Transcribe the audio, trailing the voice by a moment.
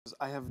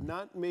I have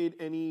not made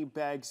any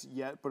bags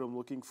yet, but I'm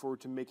looking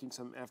forward to making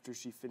some after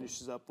she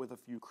finishes up with a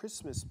few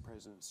Christmas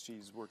presents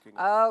she's working on.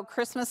 Oh,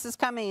 Christmas is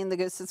coming. The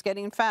goose is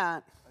getting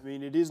fat. I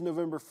mean, it is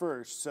November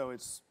 1st, so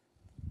it's...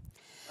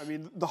 I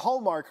mean, the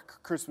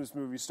Hallmark Christmas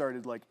movie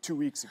started like 2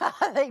 weeks ago.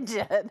 They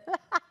did.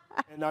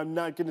 And I'm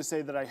not going to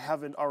say that I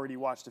haven't already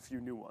watched a few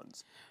new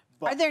ones.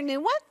 But, Are there new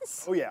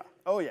ones? oh, yeah.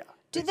 Oh, yeah.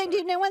 Do they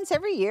do new ones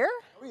every year?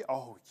 Oh, yeah.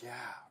 Oh,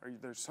 yeah.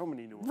 There's so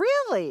many new ones.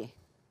 Really?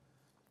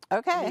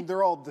 Okay. I mean,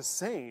 they're all the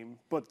same,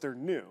 but they're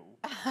new.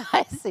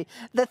 I see.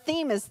 The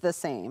theme is the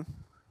same.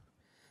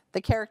 The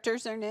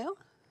characters are new?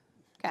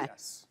 Okay.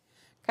 Yes.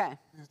 Okay.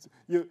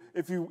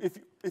 If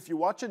you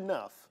watch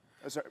enough,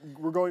 sorry,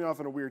 we're going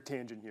off on a weird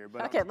tangent here,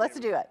 but Okay, let's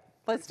do it.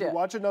 Let's do it. If you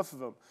watch enough of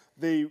them,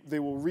 they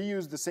will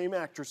reuse the same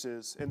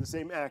actresses and the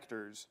same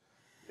actors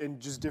in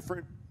just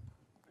different,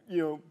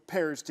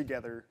 pairs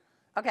together.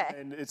 Okay.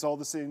 And it's all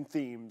the same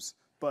themes,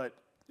 but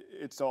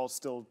it's all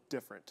still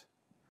different.